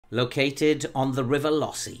Located on the River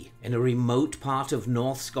Lossy, in a remote part of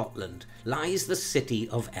North Scotland, lies the city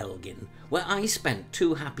of Elgin, where I spent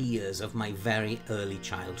 2 happy years of my very early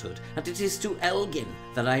childhood, and it is to Elgin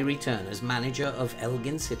that I return as manager of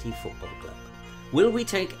Elgin City Football Club. Will we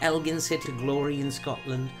take Elgin City to glory in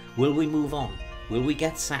Scotland? Will we move on? Will we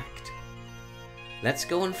get sacked? Let's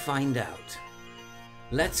go and find out.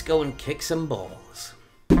 Let's go and kick some balls.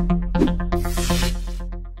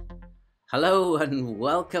 Hello and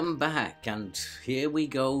welcome back, and here we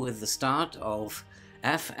go with the start of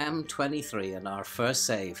FM23 and our first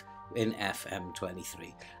save in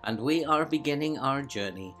FM23, and we are beginning our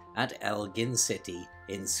journey at Elgin City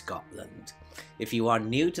in Scotland. If you are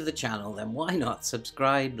new to the channel, then why not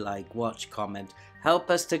subscribe, like, watch, comment, help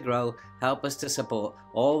us to grow, help us to support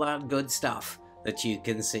all that good stuff that you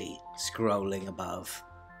can see scrolling above.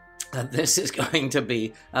 And this is going to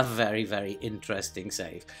be a very, very interesting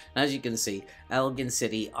save. As you can see, Elgin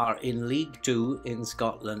City are in League 2 in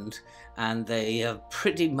Scotland, and they have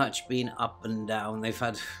pretty much been up and down. They've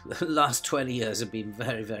had, the last 20 years have been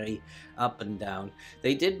very, very up and down.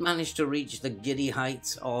 They did manage to reach the giddy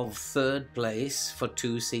heights of 3rd place for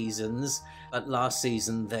 2 seasons, but last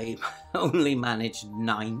season they only managed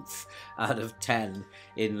 9th out of 10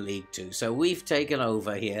 in League 2. So we've taken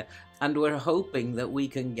over here, and we're hoping that we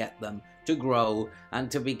can get them to grow and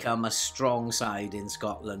to become a strong side in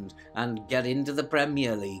Scotland and get into the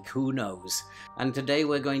Premier League, who knows. And today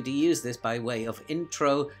we're going to use this by way of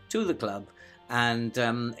intro to the club. And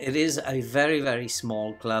it is a very, very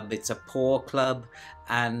small club. It's a poor club,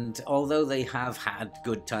 and although they have had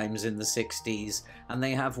good times in the 60s and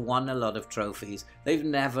they have won a lot of trophies, they've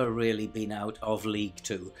never really been out of League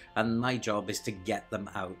 2, and my job is to get them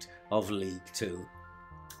out of League 2.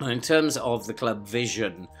 In terms of the club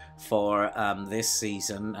vision for this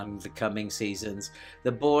season and the coming seasons,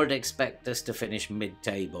 the board expect us to finish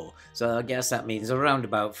mid-table. So I guess that means around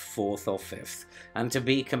about 4th or 5th. And to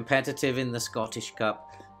be competitive in the Scottish Cup,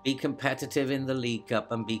 be competitive in the League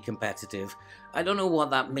Cup, and be competitive. I don't know what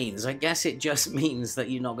that means. I guess it just means that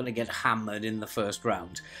you're not going to get hammered in the first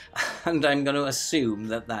round. And I'm going to assume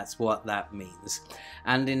that that's what that means.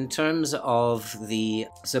 And in terms of the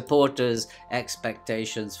supporters'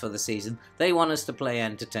 expectations for the season, they want us to play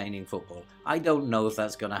entertaining football. I don't know if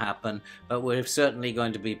that's going to happen, but we're certainly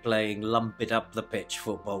going to be playing lump it up the pitch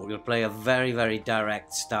football. We'll play a very, very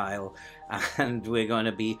direct style, and we're going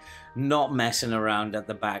to be not messing around at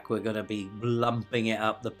the back. We're going to be lumping it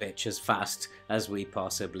up the pitch as fast as we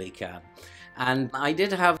possibly can. And I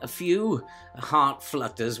did have a few heart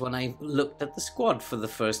flutters when I looked at the squad for the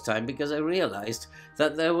first time, because I realized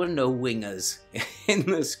that there were no wingers in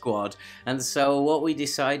the squad. And so what we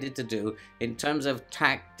decided to do in terms of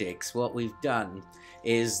tactics, what we've done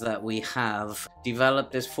is that we have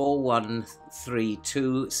developed this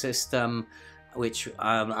 4-1-3-2 system, which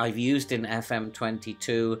I've used in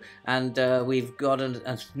FM22, and we've got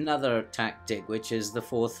another tactic, which is the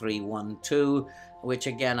 4-3-1-2, which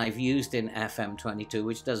again I've used in FM22,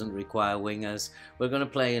 which doesn't require wingers. We're going to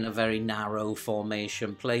play in a very narrow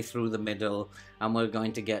formation, play through the middle, and we're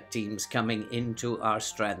going to get teams coming into our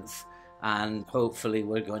strength, and hopefully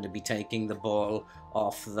we're going to be taking the ball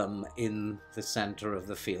off them in the center of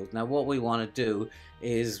the field. Now what we want to do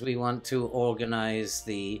is we want to organize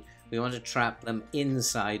we want to trap them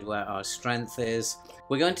inside where our strength is.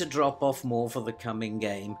 We're going to drop off more for the coming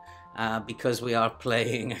game because we are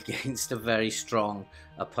playing against a very strong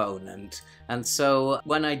opponent. And so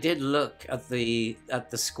when I did look at the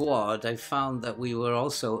squad, I found that we were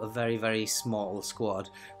also a very, very small squad.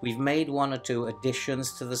 We've made 1 or 2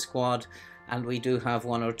 additions to the squad, and we do have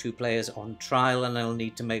 1 or 2 players on trial, and I'll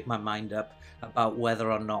need to make my mind up about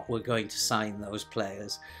whether or not we're going to sign those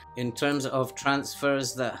players. In terms of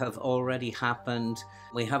transfers that have already happened,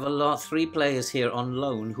 we have 3 players here on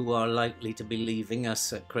loan who are likely to be leaving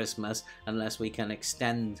us at Christmas unless we can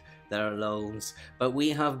extend their loans. But we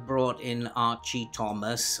have brought in Archie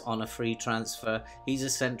Thomas on a free transfer. He's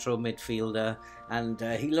a central midfielder, and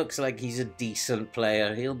he looks like he's a decent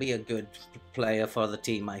player. He'll be a good player for the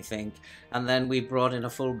team, I think. And then we brought in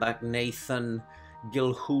a fullback, Nathan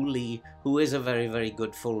Gilhooly, who is a very, very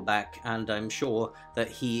good fullback, and I'm sure that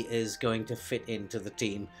he is going to fit into the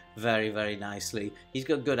team very, very nicely. He's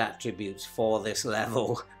got good attributes for this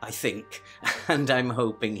level, I think, and I'm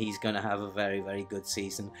hoping he's going to have a very, very good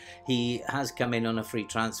season. He has come in on a free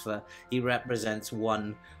transfer. He represents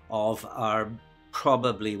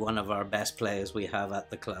probably one of our best players we have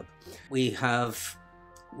at the club. We're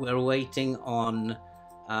waiting on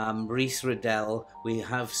Rhys Riddell. We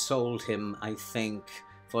have sold him, I think,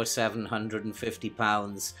 for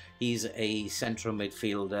 £750. He's a central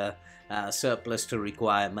midfielder, surplus to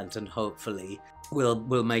requirement, and hopefully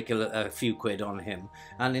we'll make a few quid on him.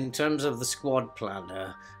 And in terms of the squad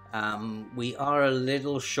planner, we are a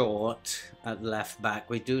little short at left back.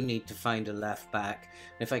 We do need to find a left back.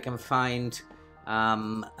 If I can find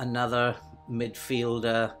another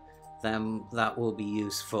midfielder, then that will be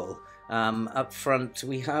useful. Up front,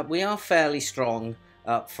 we are fairly strong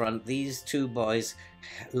up front. These two boys,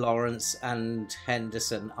 Lawrence and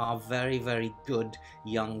Henderson, are very, very good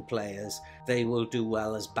young players. They will do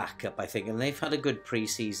well as backup, I think, and they've had a good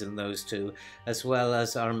pre-season, those two, as well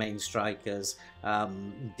as our main strikers,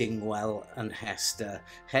 Dingwell and Hester.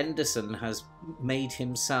 Henderson has made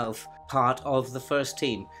himself part of the first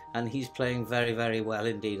team, and he's playing very, very well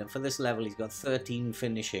indeed. And for this level, he's got 13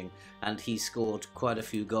 finishing, and he scored quite a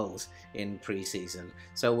few goals in pre-season.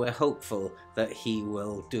 So we're hopeful that he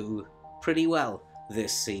will do pretty well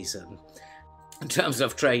this season. In terms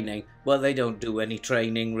of training, well, they don't do any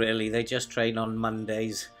training really. They just train on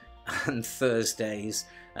Mondays and Thursdays,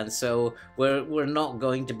 and so we're not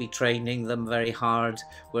going to be training them very hard.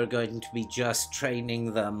 We're going to be just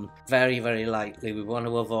training them very, very lightly. We want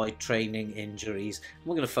to avoid training injuries.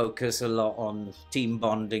 We're going to focus a lot on team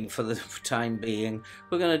bonding for the time being.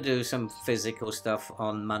 We're going to do some physical stuff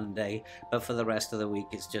on Monday, but for the rest of the week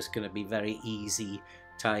it's just going to be very easy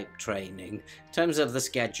type training. In terms of the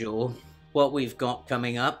schedule, what we've got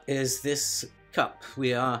coming up is this cup.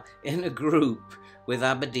 We are in a group with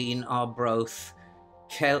Aberdeen, Arbroath,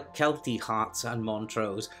 Kelty Hearts and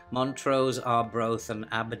Montrose. Montrose, Arbroath and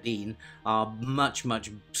Aberdeen are much,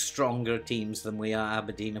 much stronger teams than we are.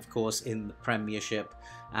 Aberdeen, of course, in the Premiership,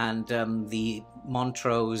 and the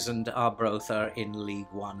Montrose and Arbroath are in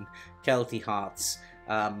League One. Kelty Hearts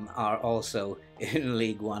are also in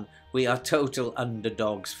League One. We are total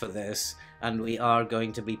underdogs for this, and we are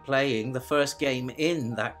going to be playing the first game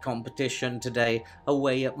in that competition today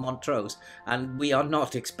away at Montrose, and we are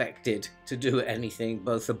not expected to do anything.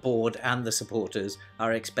 Both the board and the supporters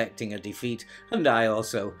are expecting a defeat, and I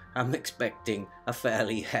also am expecting a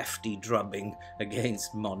fairly hefty drubbing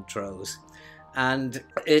against Montrose. And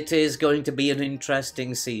it is going to be an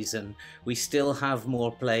interesting season. We still have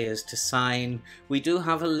more players to sign. We do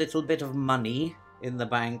have a little bit of money in the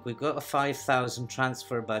bank. We've got a 5,000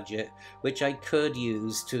 transfer budget, which I could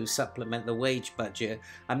use to supplement the wage budget.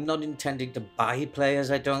 I'm not intending to buy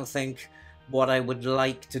players, I don't think. What I would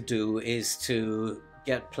like to do is to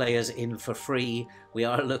get players in for free. We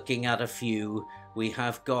are looking at a few. We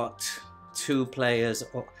have got 2 players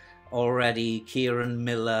already. Kieran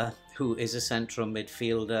Miller, who is a central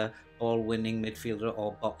midfielder, ball-winning midfielder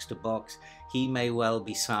or box-to-box. He may well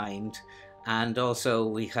be signed. And also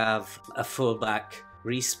we have a fullback,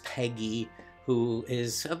 Reese Peggy, who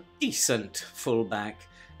is a decent fullback,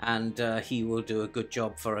 and he will do a good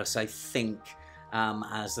job for us, I think,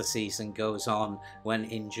 as the season goes on when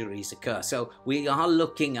injuries occur. So we are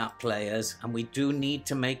looking at players, and we do need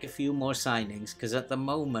to make a few more signings, because at the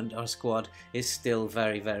moment our squad is still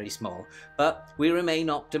very, very small. But we remain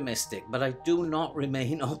optimistic, but I do not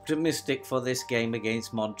remain optimistic for this game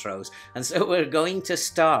against Montrose. And so we're going to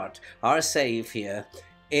start our save here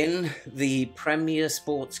in the Premier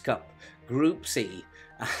Sports Cup Group C,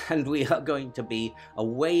 and we are going to be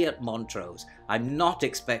away at Montrose. I'm not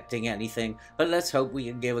expecting anything, but let's hope we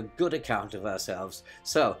can give a good account of ourselves.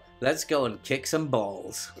 So let's go and kick some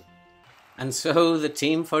balls. And so the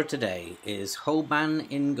team for today is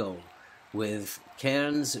Hoban in goal, with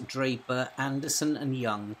Cairns, Draper, Anderson and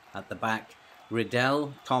Young at the back,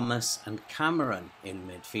 Riddell, Thomas and Cameron in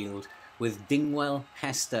midfield, with Dingwell,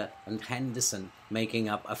 Hester and Henderson making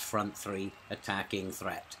up a front 3 attacking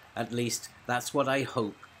threat. At least that's what I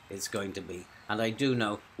hope it's going to be. And I do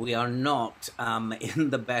know we are not in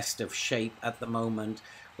the best of shape at the moment.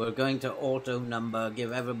 We're going to auto number,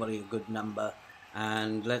 give everybody a good number,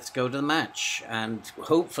 and let's go to the match. And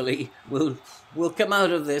hopefully we'll come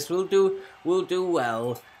out of this. We'll do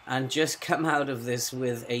well and just come out of this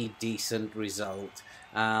with a decent result.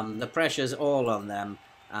 The pressure's all on them,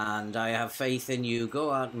 and I have faith in you.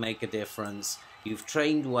 Go out and make a difference. You've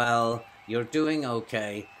trained well. You're doing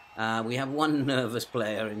okay. We have one nervous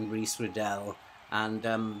player in Reese Riddell, and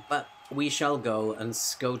but we shall go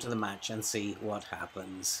to the match and see what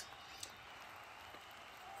happens.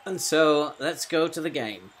 And so let's go to the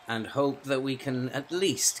game and hope that we can at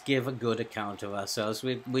least give a good account of ourselves.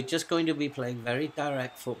 We're just going to be playing very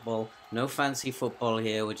direct football, no fancy football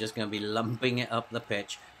here. We're just going to be lumping it up the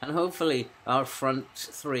pitch, and hopefully our front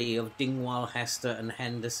 3 of Dingwall, Hester and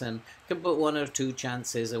Henderson can put 1 or 2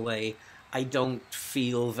 chances away. I don't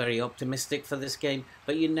feel very optimistic for this game,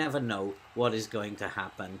 but you never know what is going to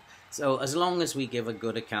happen. So as long as we give a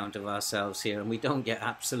good account of ourselves here and we don't get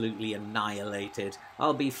absolutely annihilated,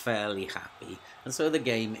 I'll be fairly happy. And so the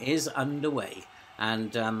game is underway,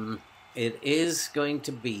 and it is going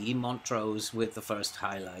to be Montrose with the first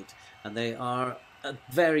highlight. And they are a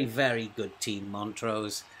very, very good team,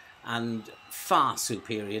 Montrose, and far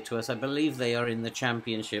superior to us. I believe they are in the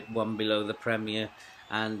Championship, one below the Premier,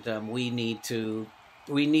 and we need to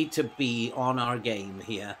be on our game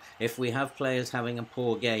here. If we have players having a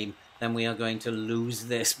poor game, then we are going to lose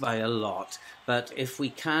this by a lot. But if we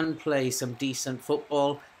can play some decent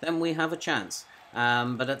football, then we have a chance.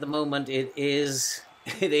 But at the moment, it is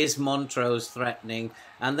Montrose threatening,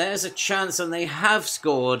 and there's a chance, and they have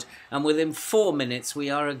scored, and within 4 minutes we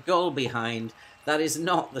are a goal behind. That is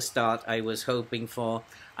not the start I was hoping for.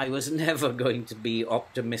 I was never going to be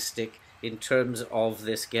optimistic in terms of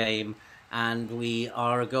this game, and we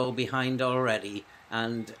are a goal behind already,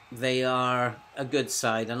 and they are a good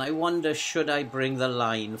side. And I wonder, should I bring the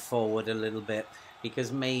line forward a little bit,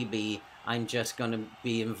 because maybe I'm just going to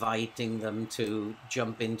be inviting them to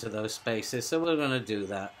jump into those spaces. So we're going to do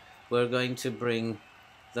that. We're going to bring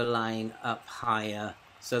the line up higher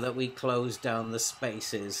so that we close down the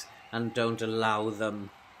spaces and don't allow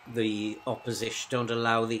the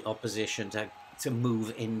opposition to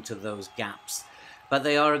move into those gaps. But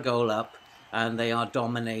they are a goal up, and they are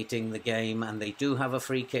dominating the game, and they do have a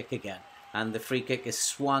free kick again. And the free kick is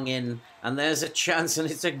swung in, and there's a chance, and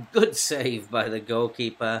it's a good save by the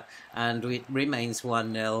goalkeeper, and it remains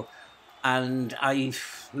 1-0. And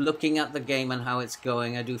looking at the game and how it's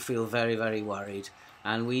going, I do feel very, very worried.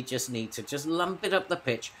 And we just need to just lump it up the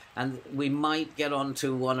pitch, and we might get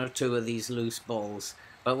onto one or two of these loose balls,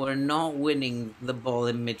 but we're not winning the ball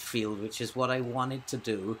in midfield, which is what I wanted to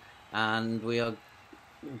do. And we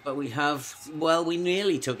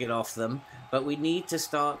nearly took it off them, but we need to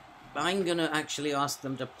start. I'm going to actually ask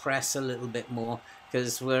them to press a little bit more,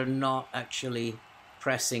 because we're not actually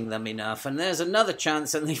pressing them enough. And there's another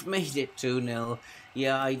chance, and they've made it 2-0.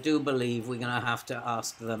 Yeah, I do believe we're going to have to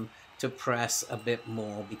ask them to press a bit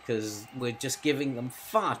more, because we're just giving them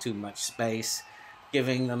far too much space,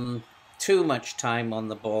 giving them too much time on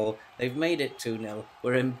the ball. They've made it 2-0.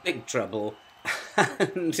 We're in big trouble,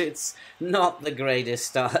 and it's not the greatest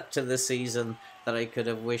start to the season that I could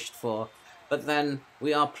have wished for. But then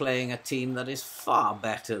we are playing a team that is far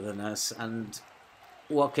better than us, and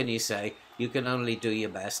what can you say? You can only do your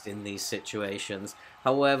best in these situations.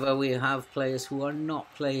 However, we have players who are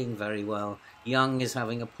not playing very well. Young is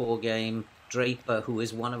having a poor game. Draper, who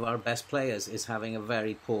is one of our best players, is having a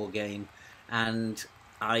very poor game. And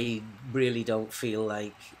I really don't feel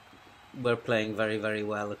like we're playing very, very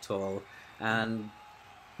well at all. And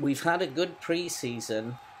we've had a good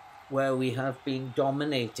pre-season where we have been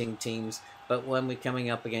dominating teams, but when we're coming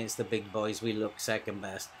up against the big boys, we look second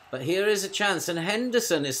best. But here is a chance, and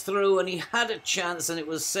Henderson is through, and he had a chance, and it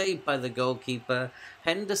was saved by the goalkeeper.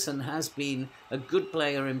 Henderson has been a good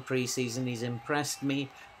player in pre-season. He's impressed me.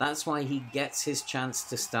 That's why he gets his chance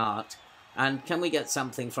to start. And can we get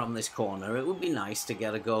something from this corner? It would be nice to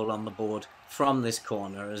get a goal on the board from this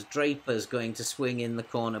corner, as Draper's going to swing in the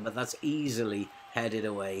corner, but that's easily headed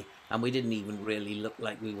away, and we didn't even really look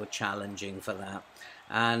like we were challenging for that.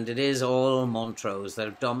 And it is all Montrose.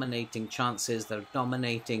 They're dominating chances, they're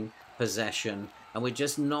dominating possession, and we're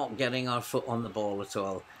just not getting our foot on the ball at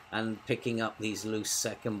all and picking up these loose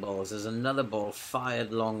second balls. There's another ball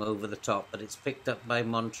fired long over the top, but it's picked up by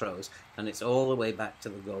Montrose, and it's all the way back to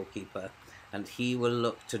the goalkeeper, and he will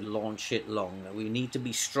look to launch it long. We need to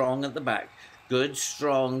be strong at the back. Good,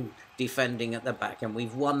 strong defending at the back, and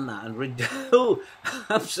we've won that. And Rideau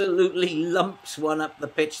absolutely lumps one up the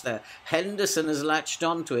pitch there. Henderson has latched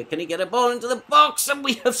onto it. Can he get a ball into the box? And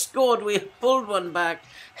we have scored. We have pulled one back.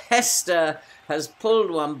 Hester has pulled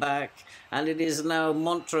one back, and it is now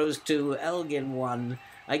Montrose 2, Elgin 1.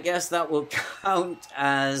 I guess that will count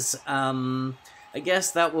as a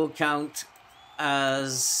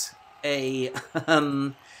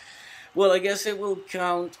well, I guess it will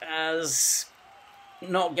count as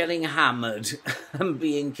not getting hammered and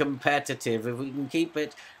being competitive. If we can keep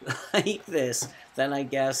it like this, then I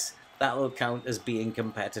guess that will count as being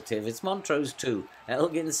competitive. It's Montrose 2,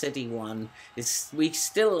 Elgin City 1. We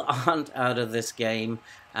still aren't out of this game.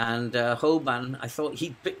 And Hoban, I thought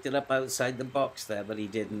he picked it up outside the box there, but he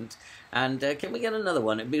didn't. And can we get another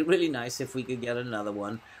one? It'd be really nice if we could get another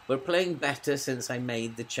one. We're playing better since I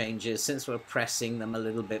made the changes, since we're pressing them a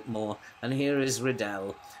little bit more. And here is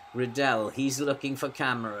Riddell. Riddell, he's looking for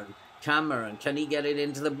Cameron. Cameron, can he get it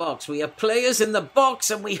into the box? We have players in the box,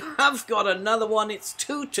 and we have got another one. It's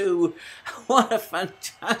 2-2. What a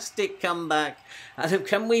fantastic comeback. And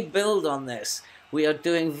can we build on this? We are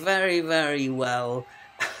doing very, very well.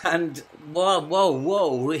 And whoa,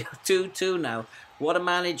 we are 2-2 now. What a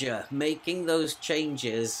manager, making those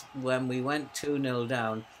changes when we went 2-0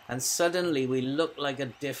 down. And suddenly we looked like a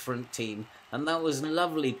different team. And that was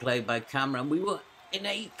lovely play by Cameron. We were in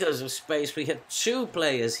acres of space. We had 2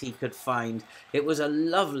 players he could find. It was a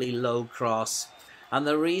lovely low cross. And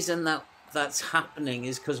the reason that that's happening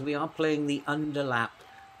is because we are playing the underlap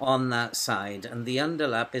on that side. And the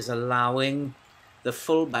underlap is allowing the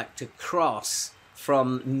fullback to cross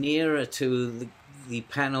from nearer to the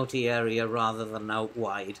penalty area rather than out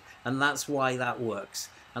wide. And that's why that works.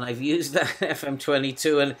 And I've used that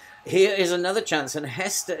FM22, and here is another chance, and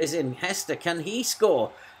Hester is in. Hester, can he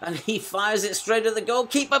score? And he fires it straight at the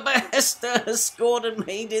goalkeeper, but Hester has scored and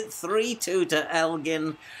made it 3-2 to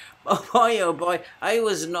Elgin. Oh boy, I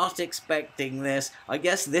was not expecting this. I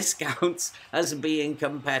guess this counts as being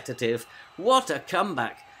competitive. What a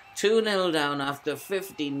comeback. 2-0 down after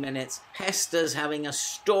 15 minutes. Hester's having a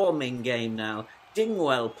storming game now.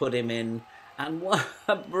 Dingwell put him in, and what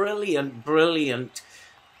a brilliant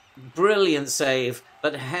save,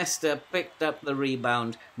 but Hester picked up the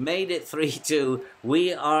rebound, made it 3-2.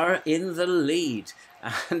 We are in the lead,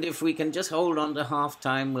 and if we can just hold on to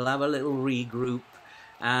half-time, we'll have a little regroup,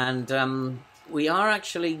 and we are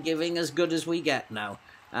actually giving as good as we get now,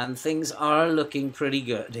 and things are looking pretty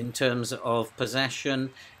good in terms of possession,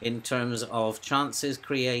 in terms of chances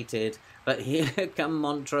created. But here come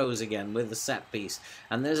Montrose again with the set piece,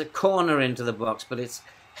 and there's a corner into the box, but it's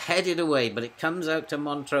headed away, but it comes out to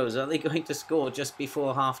Montrose. Are they going to score just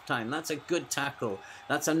before half-time? That's a good tackle.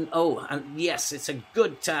 That's and yes, it's a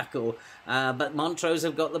good tackle, but Montrose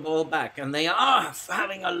have got the ball back, and they are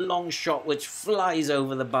having a long shot which flies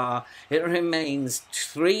over the bar. It remains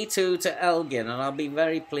 3-2 to Elgin, and I'll be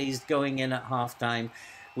very pleased going in at half-time.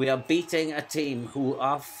 We are beating a team who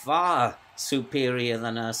are far superior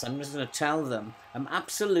than us. I'm just going to tell them I'm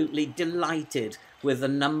absolutely delighted with the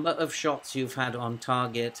number of shots you've had on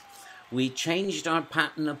target. We changed our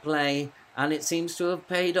pattern of play, and it seems to have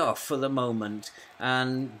paid off for the moment.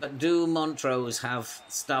 But do Montrose have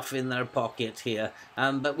stuff in their pocket here?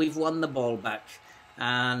 But we've won the ball back.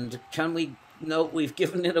 And can we... No, we've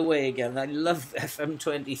given it away again. I love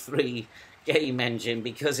FM23 game engine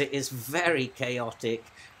because it is very chaotic,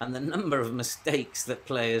 and the number of mistakes that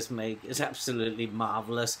players make is absolutely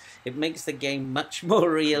marvellous. It makes the game much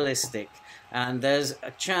more realistic. And there's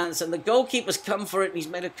a chance, and the goalkeeper's come for it, and he's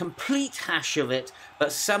made a complete hash of it,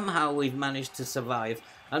 but somehow we've managed to survive.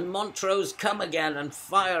 And Montrose come again and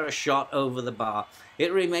fire a shot over the bar.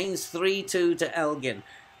 It remains 3-2 to Elgin.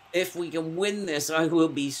 If we can win this, I will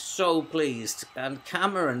be so pleased. And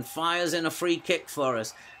Cameron fires in a free kick for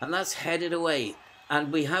us, and that's headed away.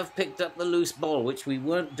 And we have picked up the loose ball, which we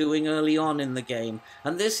weren't doing early on in the game.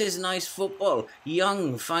 And this is nice football.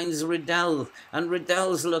 Young finds Riddell, and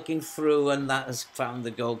Riddell's looking through, and that has found the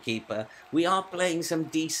goalkeeper. We are playing some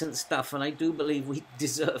decent stuff, and I do believe we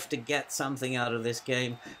deserve to get something out of this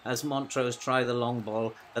game as Montrose try the long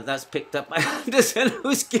ball. But that's picked up by Anderson,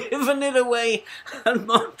 who's given it away, and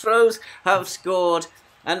Montrose have scored.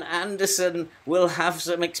 And Anderson will have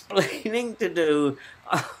some explaining to do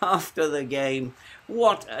after the game.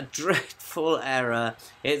 What a dreadful error.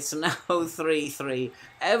 It's now 3-3.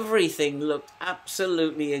 Everything looked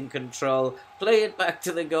absolutely in control. Play it back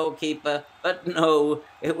to the goalkeeper, but no,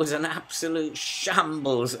 it was an absolute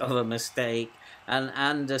shambles of a mistake. And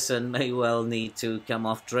Anderson may well need to come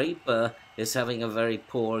off. Draper is having a very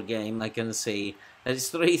poor game, I can see.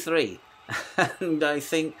 It's 3-3. And I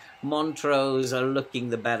think Montrose are looking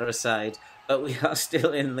the better side, but we are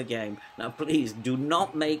still in the game. Now, please, do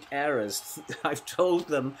not make errors. I've told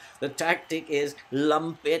them the tactic is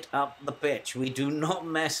lump it up the pitch. We do not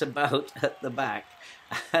mess about at the back,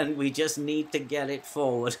 and we just need to get it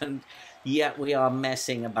forward. And yet we are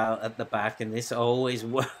messing about at the back, and this always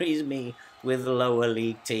worries me with lower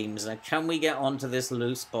league teams. Now, can we get onto this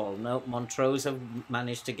loose ball? No, Montrose have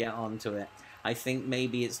managed to get onto it. I think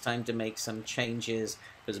maybe it's time to make some changes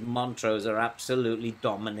because Montrose are absolutely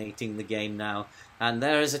dominating the game now. And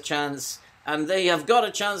there is a chance, and they have got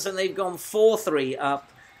a chance, and they've gone 4-3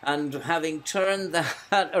 up. And having turned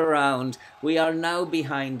that around, we are now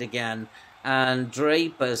behind again. And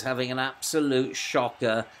Draper's having an absolute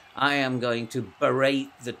shocker. I am going to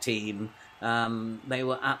berate the team. They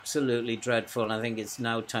were absolutely dreadful, and I think it's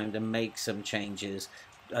now time to make some changes.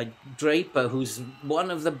 Draper, who's one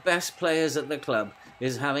of the best players at the club,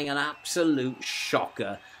 is having an absolute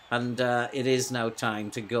shocker. And it is now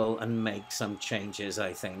time to go and make some changes,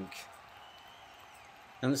 I think.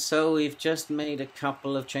 And so we've just made a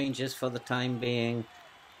couple of changes for the time being,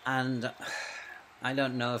 and I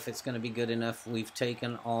don't know if it's going to be good enough. We've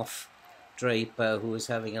taken off Draper, who was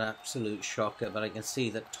having an absolute shocker, but I can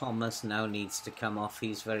see that Thomas now needs to come off.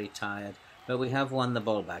 He's very tired, but we have won the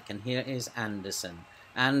ball back, and here is Anderson.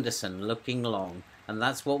 Anderson looking long, and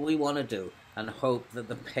that's what we want to do, and hope that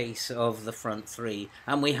the pace of the front three,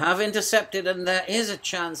 and we have intercepted, and there is a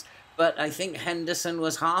chance, but I think Henderson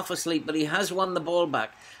was half asleep, but he has won the ball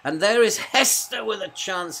back. And there is Hester with a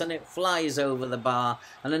chance, and it flies over the bar.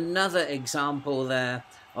 And another example there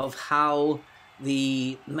of how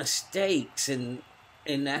the mistakes in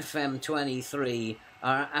FM23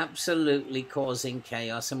 are absolutely causing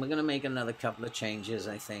chaos. And we're going to make another couple of changes,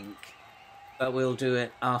 I think. But we'll do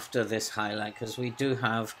it after this highlight, because we do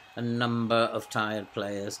have a number of tired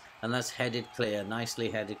players, and that's headed clear,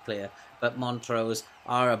 nicely headed clear. But Montrose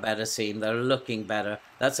are a better team. They're looking better.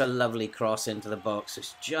 That's a lovely cross into the box.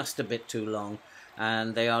 It's just a bit too long,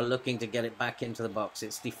 and they are looking to get it back into the box.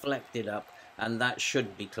 It's deflected up, and that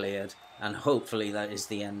should be cleared, and hopefully that is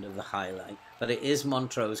the end of the highlight. But it is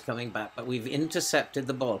Montrose coming back, but we've intercepted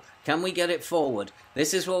the ball. Can we get it forward?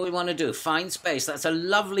 This is what we want to do. Find space. That's a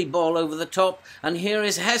lovely ball over the top, and here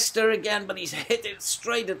is Hester again, but he's hit it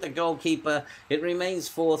straight at the goalkeeper. It remains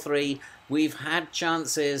 4-3. We've had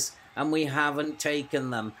chances, and we haven't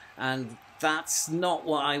taken them, and that's not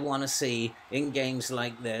what I want to see in games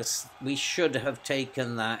like this. We should have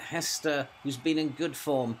taken that. Hester, who's been in good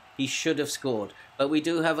form, he should have scored. But we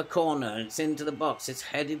do have a corner. It's into the box. It's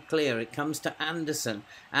headed clear. It comes to Anderson.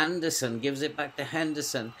 Anderson gives it back to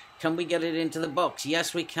Henderson. Can we get it into the box?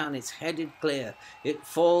 Yes, we can. It's headed clear. It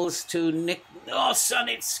falls to Nick. Oh, son,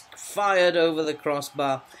 it's fired over the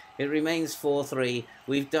crossbar. It remains 4-3.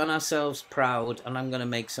 We've done ourselves proud, and I'm going to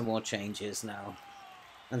make some more changes now.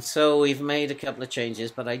 And so we've made a couple of changes,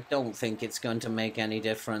 but I don't think it's going to make any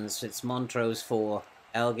difference. It's Montrose 4,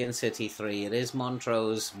 Elgin City 3. It is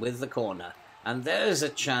Montrose with the corner. And there's a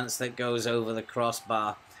chance that goes over the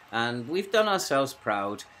crossbar. And we've done ourselves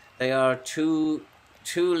proud. They are two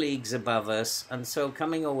leagues above us. And so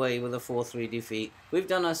coming away with a 4-3 defeat, we've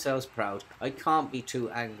done ourselves proud. I can't be too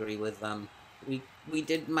angry with them. We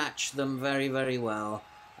did match them very, very well.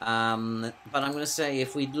 But I'm going to say,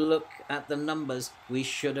 if we look at the numbers, we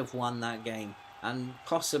should have won that game. And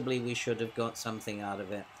possibly we should have got something out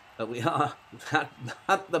of it. But we are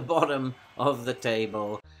at the bottom of the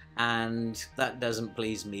table, and that doesn't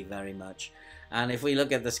please me very much. And if we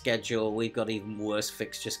look at the schedule, we've got even worse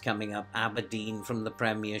fixtures coming up. Aberdeen from the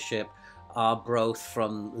Premiership, Arbroath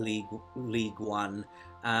from League One.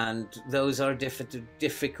 And those are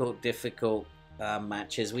difficult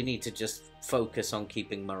matches. We need to just focus on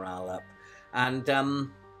keeping morale up. And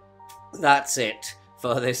that's it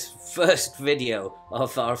for this first video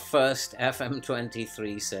of our first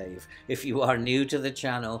FM23 save. If you are new to the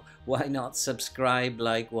channel, why not subscribe,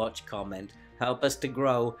 like, watch, comment. Help us to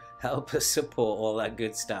grow, help us support all that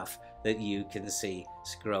good stuff that you can see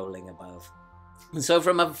scrolling above. And so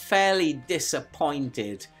from a fairly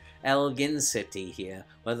disappointed Elgin City here,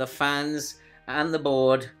 where the fans and the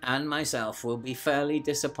board and myself will be fairly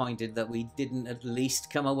disappointed that we didn't at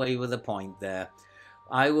least come away with a point there,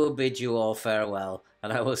 I will bid you all farewell,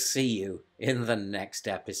 and I will see you in the next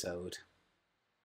episode.